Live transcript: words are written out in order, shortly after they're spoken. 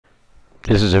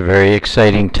This is a very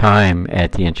exciting time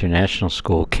at the International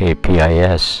School,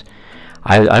 KPIS.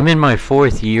 I'm in my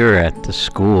 4th year at the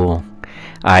school.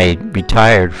 I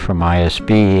retired from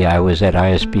ISB. I was at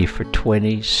ISB for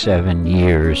 27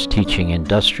 years teaching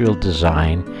industrial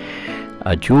design,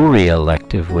 a jewelry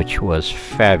elective which was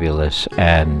fabulous,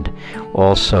 and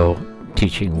also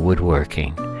teaching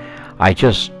woodworking. I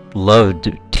just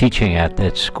loved teaching at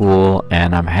that school,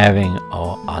 and I'm having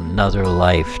another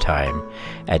lifetime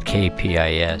at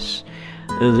KPIS.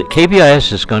 The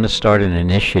KPIS is going to start an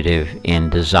initiative in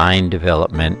design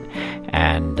development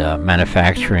and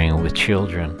manufacturing with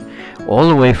children, all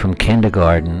the way from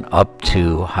kindergarten up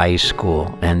to high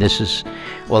school. And this is,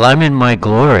 well, I'm in my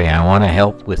glory. I want to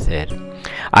help with it.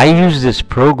 I used this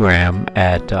program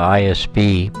at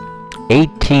ISB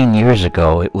 18 years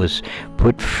ago. It was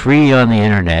put free on the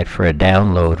internet for a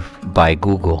download by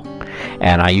Google,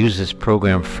 and I use this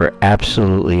program for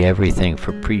absolutely everything,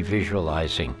 for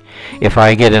pre-visualizing. If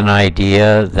I get an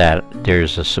idea that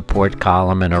there's a support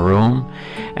column in a room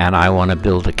and I want to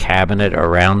build a cabinet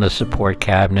around the support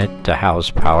cabinet to house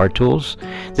power tools,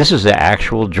 this is the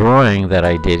actual drawing that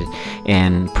I did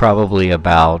in probably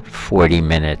about 40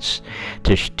 minutes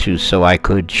so I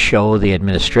could show the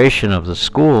administration of the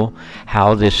school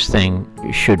how this thing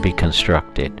should be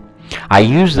constructed. I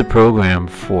use the program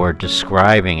for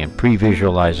describing and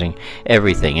pre-visualizing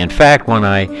everything. In fact, when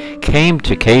I came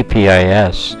to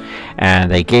KPIS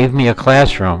and they gave me a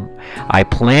classroom, I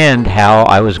planned how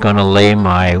I was going to lay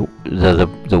the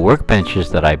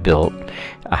workbenches that I built,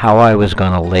 how I was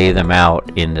going to lay them out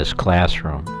in this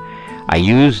classroom. I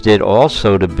used it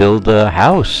also to build a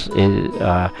house.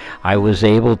 I was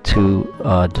able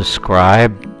to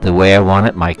describe the way I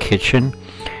wanted my kitchen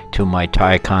to my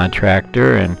Thai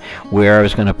contractor and where I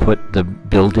was going to put the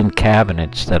built-in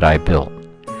cabinets that I built.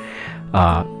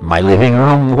 My living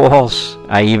room walls,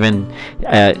 I even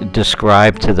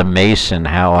described to the mason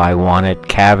how I wanted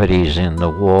cavities in the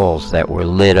walls that were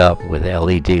lit up with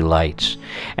LED lights,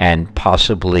 and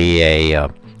possibly a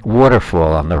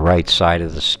waterfall on the right side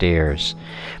of the stairs.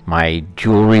 My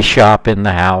jewelry shop in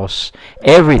the house,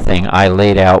 everything I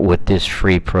laid out with this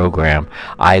free program.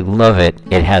 I love it.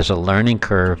 It has a learning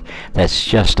curve that's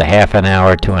just a half an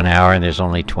hour to an hour, and there's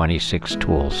only 26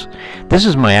 tools. This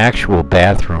is my actual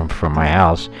bathroom for my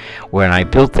house. When I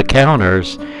built the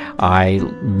counters, I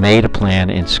made a plan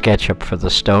in SketchUp for the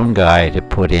stone guy to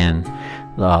put in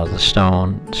the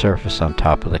stone surface on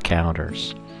top of the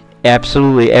counters.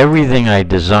 Absolutely everything I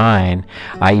design,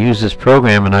 I use this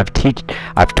program, and I've taught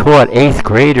 8th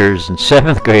graders and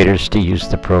 7th graders to use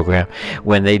the program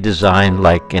when they design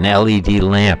like an LED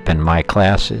lamp in my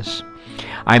classes.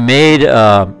 I made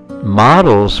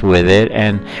models with it,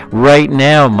 and right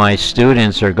now my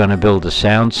students are going to build a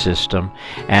sound system,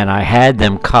 and I had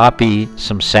them copy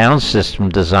some sound system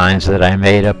designs that I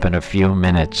made up in a few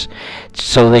minutes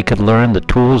so they could learn the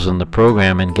tools in the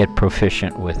program and get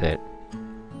proficient with it.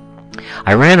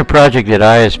 I ran a project at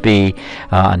ISB,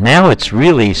 now it's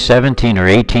really 17 or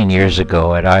 18 years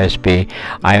ago at ISB.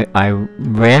 I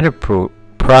ran a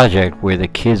project where the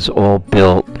kids all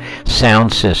built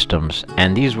sound systems,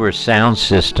 and these were sound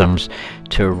systems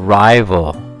to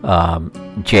rival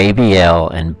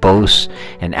JBL and Bose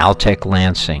and Altec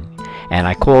Lansing. And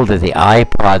I called it the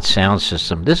iPod sound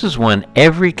system. This is when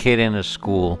every kid in a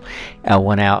school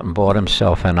went out and bought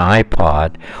himself an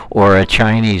iPod or a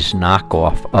Chinese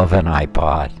knockoff of an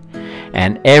iPod.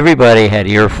 And everybody had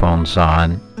earphones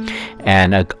on.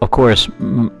 And of course,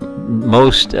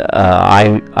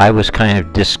 I was kind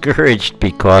of discouraged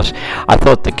because I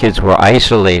thought the kids were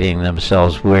isolating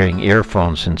themselves wearing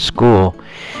earphones in school.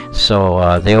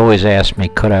 So they always asked me,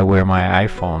 could I wear my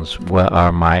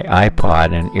or my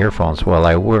iPod and earphones while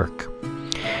I work?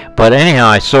 But anyhow,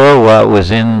 I saw what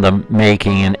was in the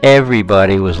making, and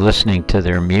everybody was listening to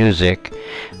their music.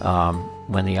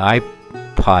 When the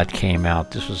iPod came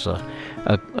out, this was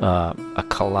a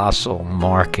colossal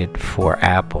market for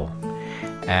Apple.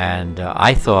 And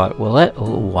I thought, well,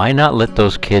 why not let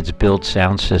those kids build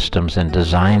sound systems and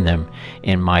design them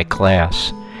in my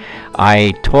class?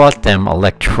 I taught them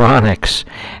electronics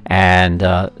and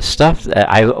stuff that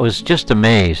I was just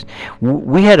amazed.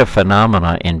 We had a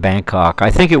phenomena in Bangkok.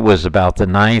 I think it was about the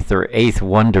 9th or 8th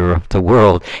wonder of the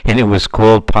world, and it was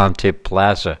called Pantip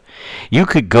Plaza. You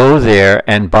could go there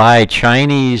and buy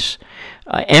Chinese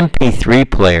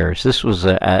MP3 players. This was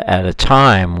at a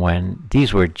time when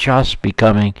these were just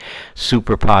becoming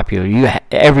super popular.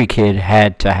 Every kid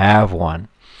had to have one.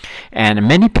 And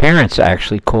many parents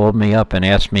actually called me up and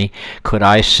asked me, could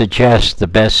I suggest the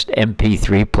best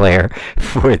MP3 player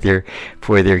for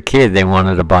their kid? They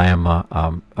wanted to buy him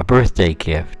a birthday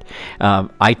gift.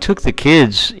 I took the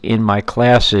kids in my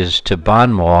classes to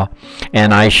Banmo,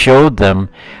 and I showed them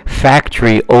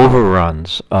factory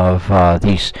overruns of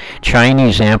these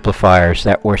Chinese amplifiers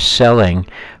that were selling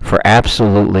for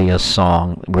absolutely a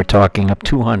song. We're talking up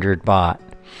 200 baht.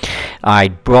 I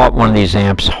brought one of these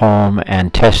amps home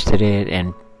and tested it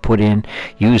and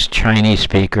used Chinese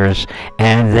speakers,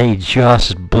 and they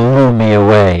just blew me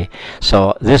away.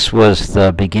 So this was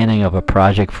the beginning of a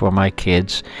project for my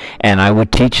kids, and I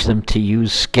would teach them to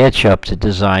use SketchUp to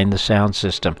design the sound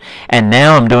system. And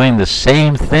now I'm doing the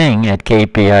same thing at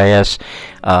KPIS.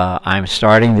 I'm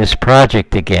starting this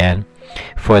project again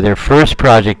for their first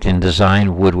project in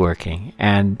design woodworking,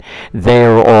 and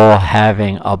they're all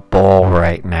having a ball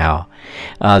right now.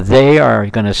 They are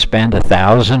going to spend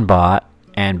 1,000 baht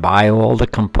and buy all the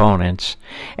components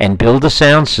and build a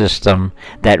sound system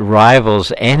that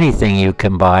rivals anything you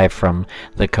can buy from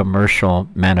the commercial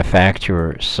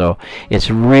manufacturers. So it's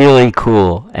really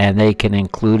cool, and they can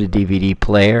include a DVD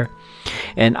player.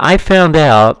 And I found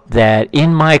out that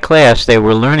in my class they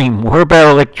were learning more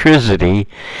about electricity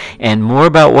and more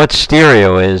about what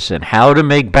stereo is and how to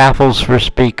make baffles for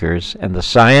speakers and the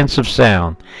science of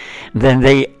sound than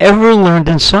they ever learned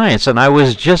in science. And I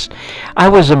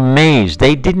was amazed.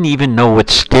 They didn't even know what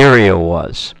stereo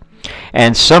was.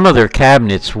 And some of their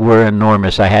cabinets were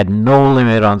enormous. I had no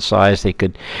limit on size. They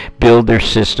could build their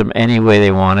system any way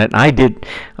they wanted. I did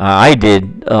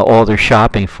all their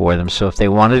shopping for them. So if they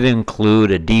wanted to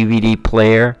include a DVD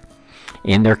player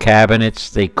in their cabinets,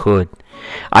 they could.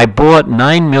 I bought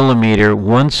 9mm,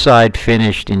 one side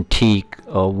finished in teak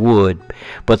wood,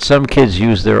 but some kids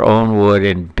used their own wood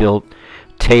and built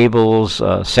tables,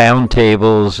 sound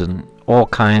tables, and all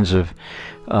kinds of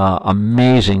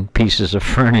amazing pieces of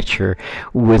furniture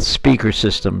with speaker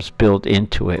systems built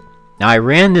into it. Now, I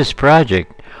ran this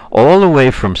project all the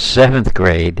way from 7th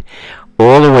grade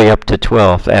all the way up to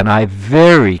 12th, and I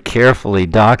very carefully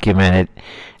documented.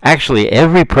 Actually,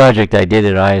 every project I did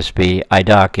at ISB, I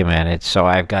documented. So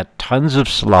I've got tons of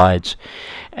slides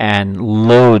and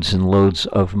loads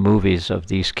of movies of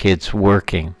these kids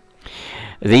working.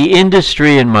 The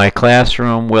industry in my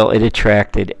classroom, well, it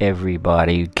attracted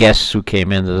everybody. Guests who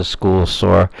came into the school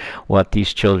saw what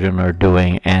these children are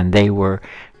doing, and they were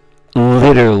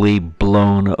literally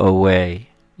blown away,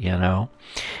 you know.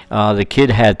 The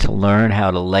kid had to learn how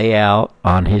to lay out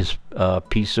on his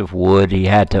piece of wood. He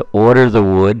had to order the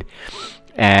wood,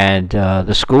 and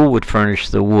the school would furnish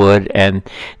the wood, and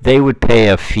they would pay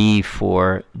a fee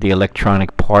for the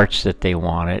electronic parts that they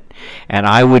wanted, and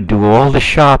I would do all the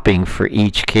shopping for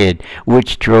each kid,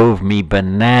 which drove me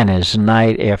bananas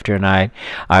night after night.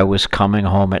 I was coming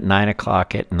home at 9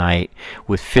 o'clock at night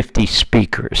with 50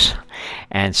 speakers,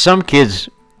 and some kids,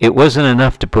 it wasn't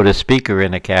enough to put a speaker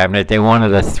in a cabinet. They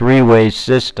wanted a three-way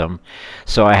system,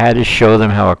 so I had to show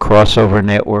them how a crossover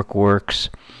network works.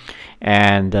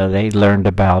 And they learned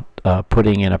about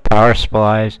putting in a power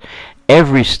supply.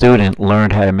 Every student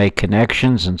learned how to make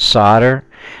connections and solder.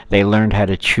 They learned how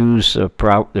to choose the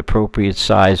appropriate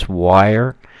size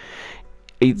wire.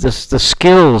 The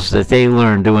skills that they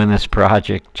learned doing this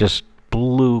project just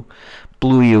blew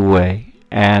you away.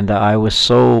 And I was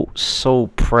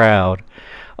so proud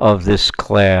of this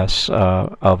class,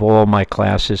 of all my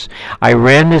classes. I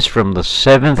ran this from the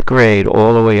 7th grade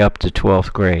all the way up to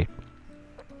 12th grade.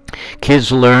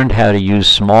 Kids learned how to use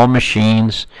small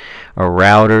machines,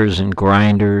 routers and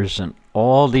grinders, and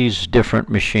all these different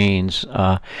machines,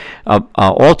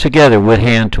 all together with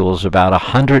hand tools, about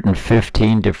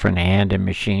 115 different hand and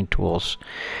machine tools.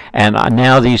 And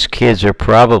now these kids are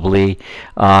probably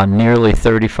nearly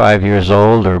 35 years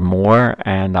old or more,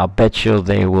 and I'll bet you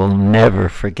they will never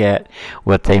forget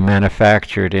what they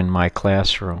manufactured in my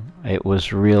classroom. It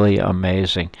was really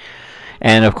amazing.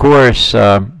 And of course,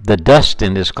 the dust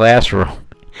in this classroom,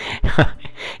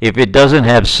 if it doesn't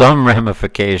have some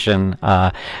ramification,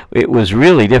 it was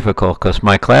really difficult because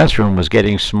my classroom was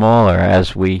getting smaller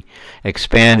as we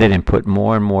expanded and put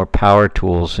more and more power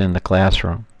tools in the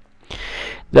classroom.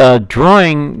 The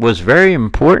drawing was very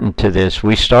important to this.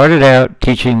 We started out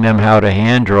teaching them how to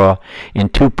hand draw in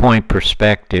two-point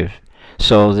perspective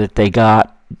so that they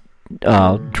got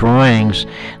drawings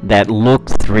that looked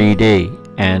 3D.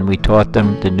 And we taught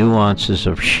them the nuances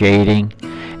of shading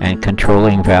and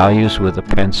controlling values with a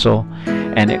pencil.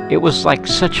 And it was like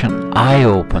such an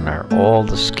eye-opener, all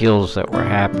the skills that were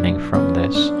happening from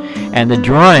this. And the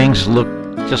drawings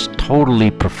looked just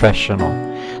totally professional.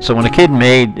 So when a kid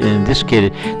made, and this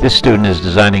student is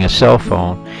designing a cell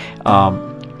phone,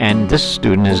 And this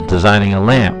student is designing a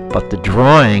lamp, but the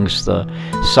drawings, the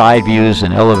side views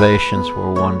and elevations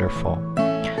were wonderful.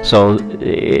 So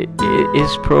this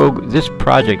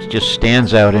project just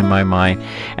stands out in my mind,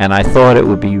 and I thought it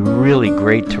would be really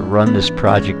great to run this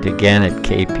project again at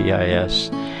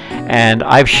KPIS. And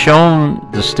I've shown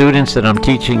the students that I'm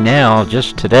teaching now,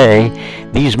 just today,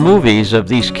 these movies of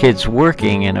these kids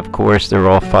working, and of course they're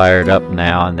all fired up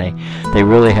now, and they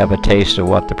really have a taste of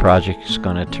what the project is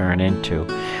going to turn into.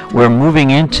 We're moving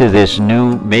into this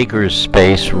new maker's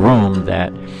space room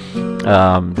that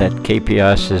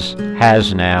KPIS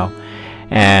has now,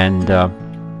 and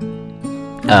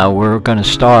we're going to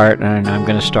start, and I'm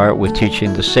going to start with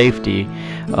teaching the safety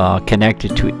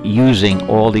connected to using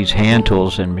all these hand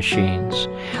tools and machines.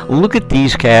 Look at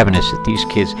these cabinets that these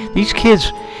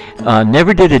kids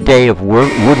never did a day of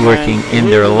woodworking in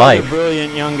their life. A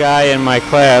brilliant young guy in my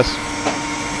class,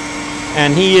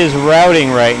 and he is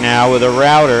routing right now with a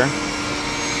router.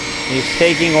 He's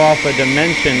taking off a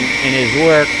dimension in his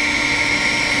work.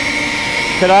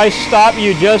 Could I stop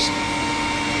you just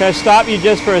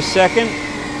for a second?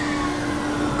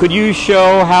 Could you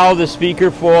show how the speaker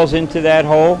falls into that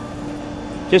hole?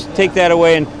 Just take that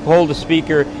away and hold the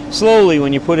speaker slowly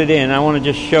when you put it in. I want to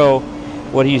just show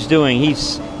what he's doing.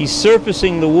 He's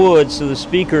surfacing the wood so the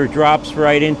speaker drops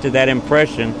right into that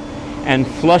impression and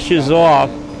flushes off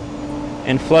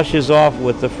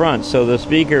with the front. So the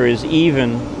speaker is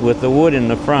even with the wood in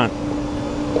the front.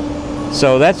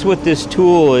 So that's what this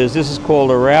tool is. This is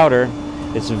called a router.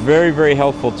 It's a very, very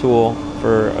helpful tool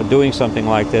for doing something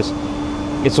like this.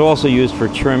 It's also used for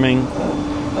trimming.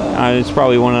 It's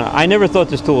probably I never thought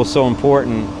this tool was so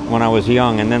important when I was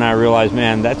young, and then I realized,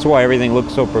 man, that's why everything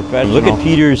looks so professional. Look at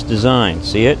Peter's design.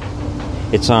 See it?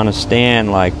 It's on a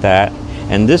stand like that,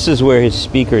 and this is where his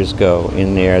speakers go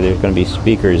in there. There's going to be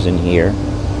speakers in here,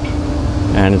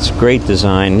 and it's great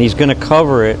design. And he's going to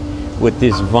cover it with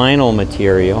this vinyl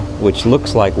material, which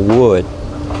looks like wood.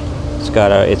 It's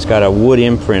got a wood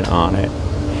imprint on it,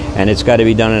 and it's got to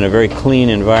be done in a very clean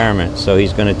environment. So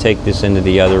he's going to take this into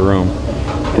the other room,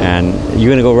 and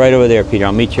you're going to go right over there, Peter.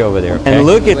 I'll meet you over there. Okay? And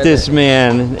look at this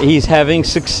man. He's having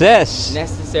success.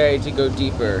 Necessary to go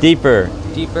deeper. Deeper.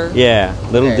 Deeper? Yeah,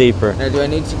 a little deeper. Now, do I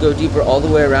need to go deeper all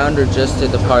the way around, or just to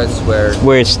the parts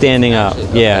where it's standing up?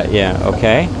 Okay. Yeah.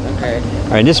 Okay. Okay. All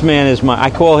right. This man is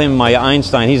I call him my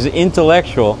Einstein. He's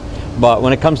intellectual, but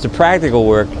when it comes to practical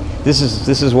work, this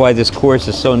is why this course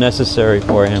is so necessary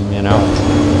for him, you know.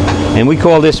 And we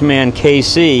call this man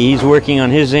KC. He's working on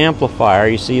his amplifier.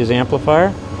 You see his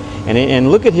amplifier?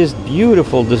 And look at his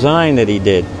beautiful design that he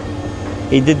did.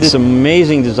 He did this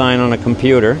amazing design on a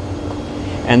computer.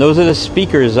 And those are the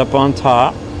speakers up on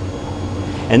top.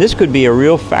 And this could be a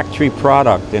real factory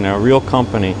product in a real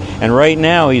company. And right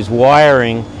now he's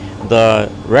wiring the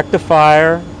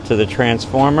rectifier to the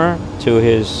transformer to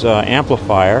his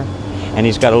amplifier. And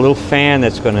he's got a little fan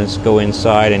that's going to go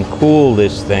inside and cool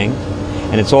this thing.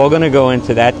 And it's all going to go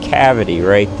into that cavity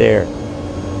right there.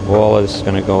 All of this is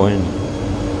going to go in.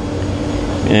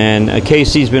 And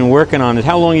Casey's been working on it.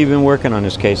 How long have you been working on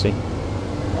this, Casey?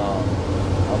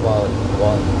 about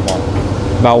 1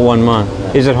 month. About 1 month.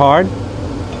 Yeah. Is it hard?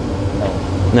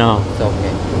 No. No. It's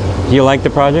okay. Do you like the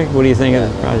project? What do you think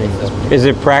of the project? Okay. Is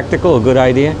it practical? A good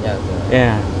idea? Yeah.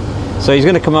 Yeah. So he's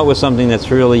going to come up with something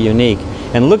that's really unique.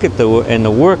 And look at the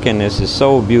work in this is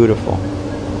so beautiful.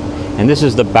 And this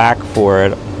is the back for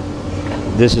it.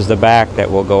 This is the back that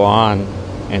will go on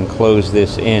and close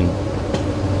this in.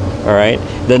 All right.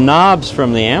 The knobs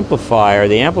from the amplifier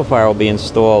will be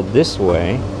installed this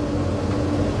way,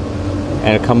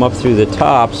 and it'll come up through the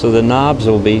top. So the knobs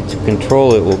will be, to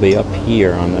control it, will be up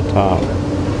here on the top.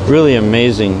 Really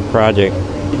amazing project.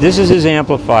 This is his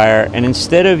amplifier, and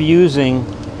instead of using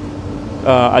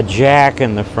a jack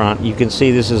in the front, you can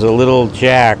see this is a little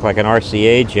jack, like an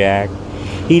RCA jack.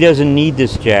 He doesn't need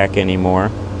this jack anymore,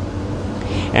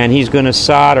 and he's going to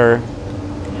solder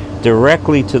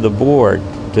directly to the board,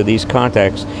 to these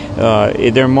contacts.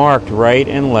 They're marked right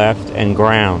and left and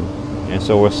ground, and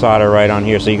so we'll solder right on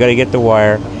here. So you got to get the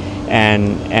wire,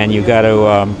 and you got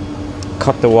to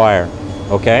cut the wire.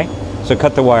 Okay, so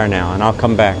cut the wire now, and I'll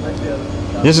come back.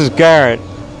 This is Garrett.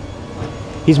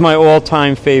 He's my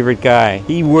all-time favorite guy.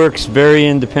 He works very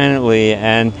independently,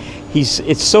 and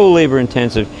it's so labor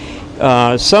intensive.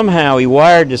 Somehow he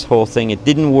wired this whole thing. It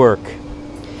didn't work,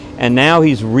 and now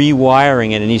he's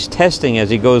rewiring it, and he's testing as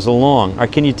he goes along.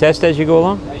 Can you test as you go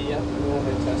along? Yeah, you want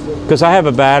me to test it? Because I have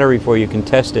a battery for you can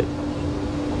test it,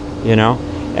 you know.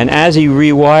 And as he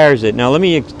rewires it, now let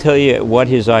me tell you what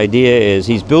his idea is.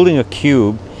 He's building a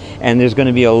cube, and there's going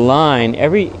to be a line.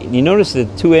 You notice the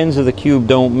two ends of the cube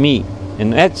don't meet,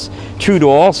 And that's true to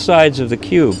all sides of the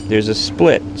cube. There's a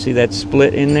split. See that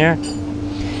split in there?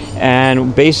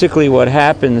 And basically what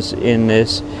happens in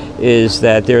this is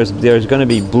that there's going to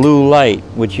be blue light,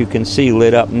 which you can see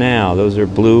lit up now. Those are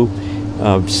blue,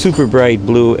 super bright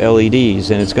blue LEDs,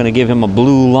 and it's going to give him a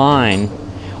blue line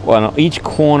on each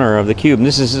corner of the cube. And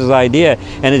this is his idea,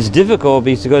 and it's difficult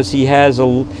because he has a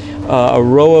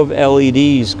row of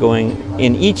LEDs going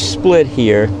in each split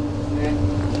here.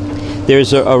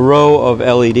 There's a row of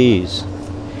LEDs.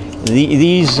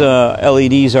 These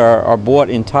LEDs are bought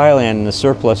in Thailand in the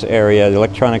surplus area, the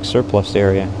electronic surplus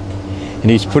area. And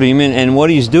he's putting them in, and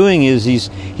what he's doing is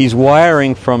he's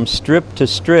wiring from strip to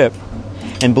strip.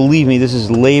 And believe me, this is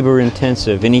labor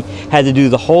intensive, and he had to do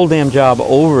the whole damn job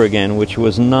over again, which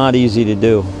was not easy to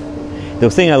do. The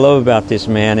thing I love about this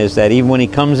man is that even when he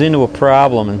comes into a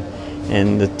problem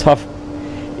and the tough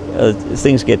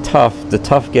things get tough, the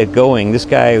tough get going, this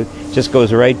guy just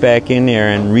goes right back in there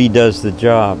and redoes the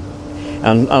job.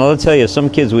 And I'll tell you,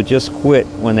 some kids would just quit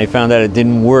when they found out it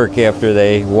didn't work after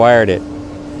they wired it.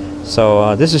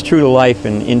 So this is true to life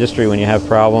in industry when you have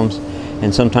problems,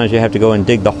 and sometimes you have to go and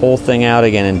dig the whole thing out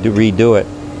again and redo it.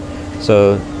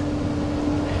 So,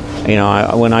 you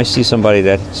know, when I see somebody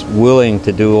that's willing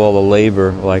to do all the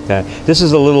labor like that. This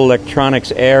is a little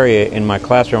electronics area in my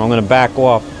classroom. I'm going to back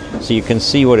off so you can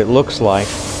see what it looks like.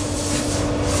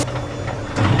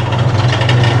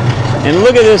 And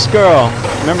look at this girl.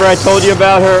 Remember I told you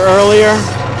about her earlier?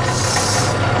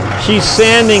 She's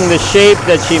sanding the shape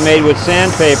that she made with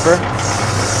sandpaper.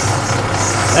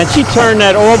 And she turned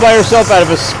that all by herself out of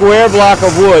a square block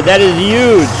of wood. That is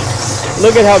huge.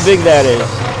 Look at how big that is.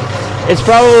 It's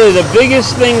probably the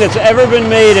biggest thing that's ever been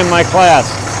made in my class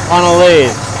on a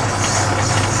lathe.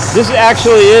 This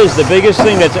actually is the biggest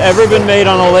thing that's ever been made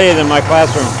on a lathe in my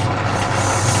classroom.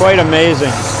 Quite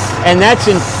amazing. And that's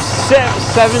in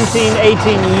 17,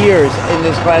 18 years in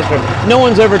this classroom. No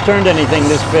one's ever turned anything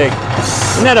this big.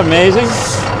 Isn't that amazing?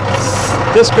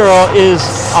 This girl is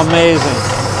amazing.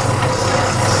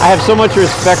 I have so much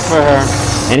respect for her.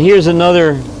 And here's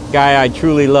another guy I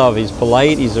truly love. He's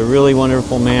polite. He's a really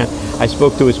wonderful man. I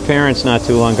spoke to his parents not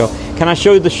too long ago. Can I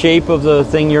show you the shape of the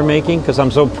thing you're making? Because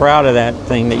I'm so proud of that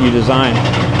thing that you designed.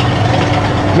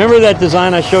 Remember that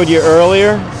design I showed you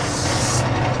earlier?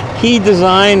 He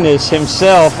designed this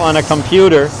himself on a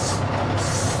computer,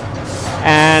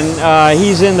 and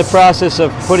he's in the process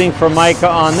of putting Formica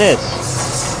on this.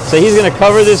 So he's going to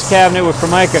cover this cabinet with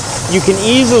Formica. You can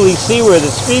easily see where the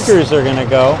speakers are going to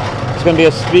go. It's going to be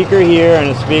a speaker here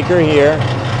and a speaker here.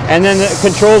 And then the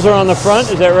controls are on the front,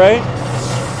 is that right?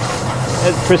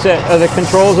 Are the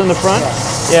controls in the front?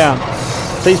 Yeah.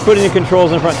 So he's putting the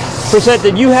controls in front. Prisette,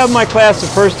 did you have my class the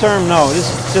first term? No, this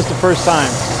is just the first time.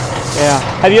 Yeah.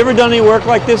 Have you ever done any work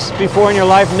like this before in your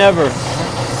life? Never.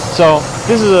 So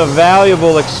this is a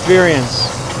valuable experience.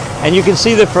 And you can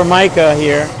see the Formica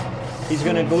here. He's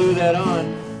going to glue that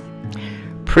on.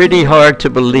 Pretty hard to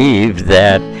believe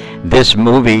that this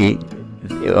movie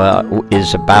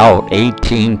is about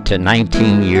 18 to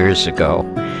 19 years ago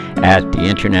at the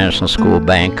International School,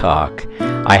 Bangkok.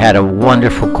 I had a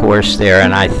wonderful course there,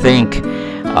 and I think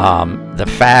the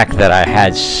fact that I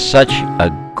had such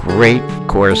a great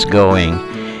course going,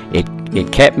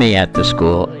 it kept me at the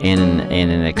school in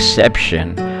an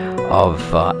exception of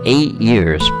 8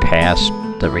 years past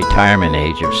the retirement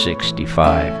age of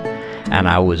 65. And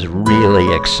I was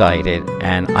really excited,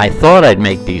 and I thought I'd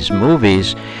make these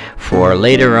movies for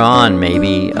later on,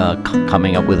 maybe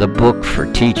coming up with a book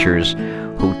for teachers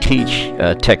who teach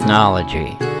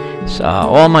technology. So,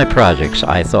 all my projects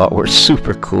I thought were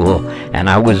super cool, and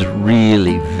I was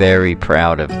really very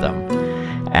proud of them.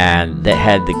 And they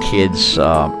had the kids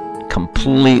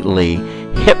completely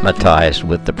hypnotized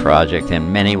with the project,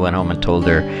 and many went home and told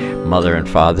their mother and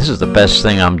father, this is the best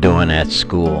thing I'm doing at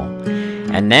school.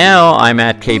 And now I'm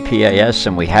at KPIS,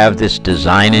 and we have this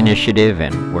design initiative,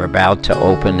 and we're about to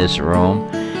open this room,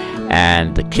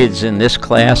 and the kids in this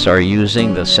class are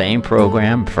using the same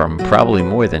program from probably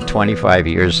more than 25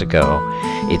 years ago.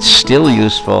 It's still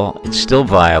useful, it's still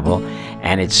viable,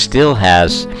 and it still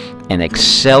has an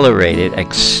accelerated,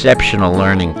 exceptional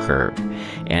learning curve.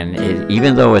 And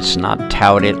even though it's not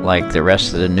touted like the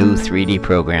rest of the new 3D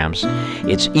programs,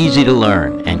 it's easy to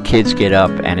learn, and kids get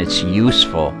up, and it's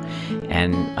useful.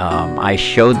 And I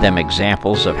showed them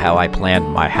examples of how I planned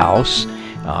my house,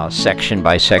 section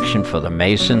by section, for the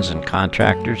masons and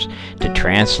contractors to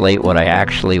translate what I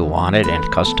actually wanted and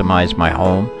customize my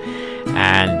home.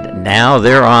 And now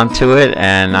they're onto it,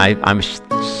 and I'm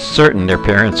certain their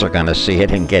parents are going to see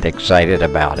it and get excited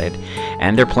about it.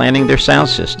 And they're planning their sound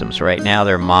systems. Right now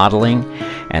they're modeling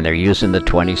and they're using the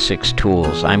 26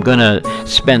 tools. I'm going to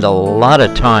spend a lot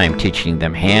of time teaching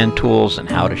them hand tools and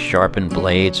how to sharpen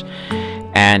blades.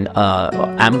 And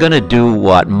I'm going to do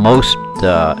what most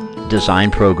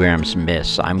design programs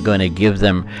miss. I'm going to give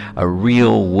them a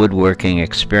real woodworking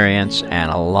experience and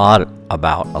a lot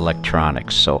about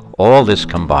electronics. So all this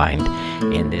combined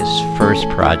in this first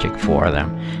project for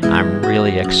them. I'm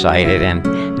really excited, and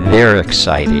they're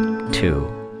excited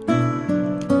too.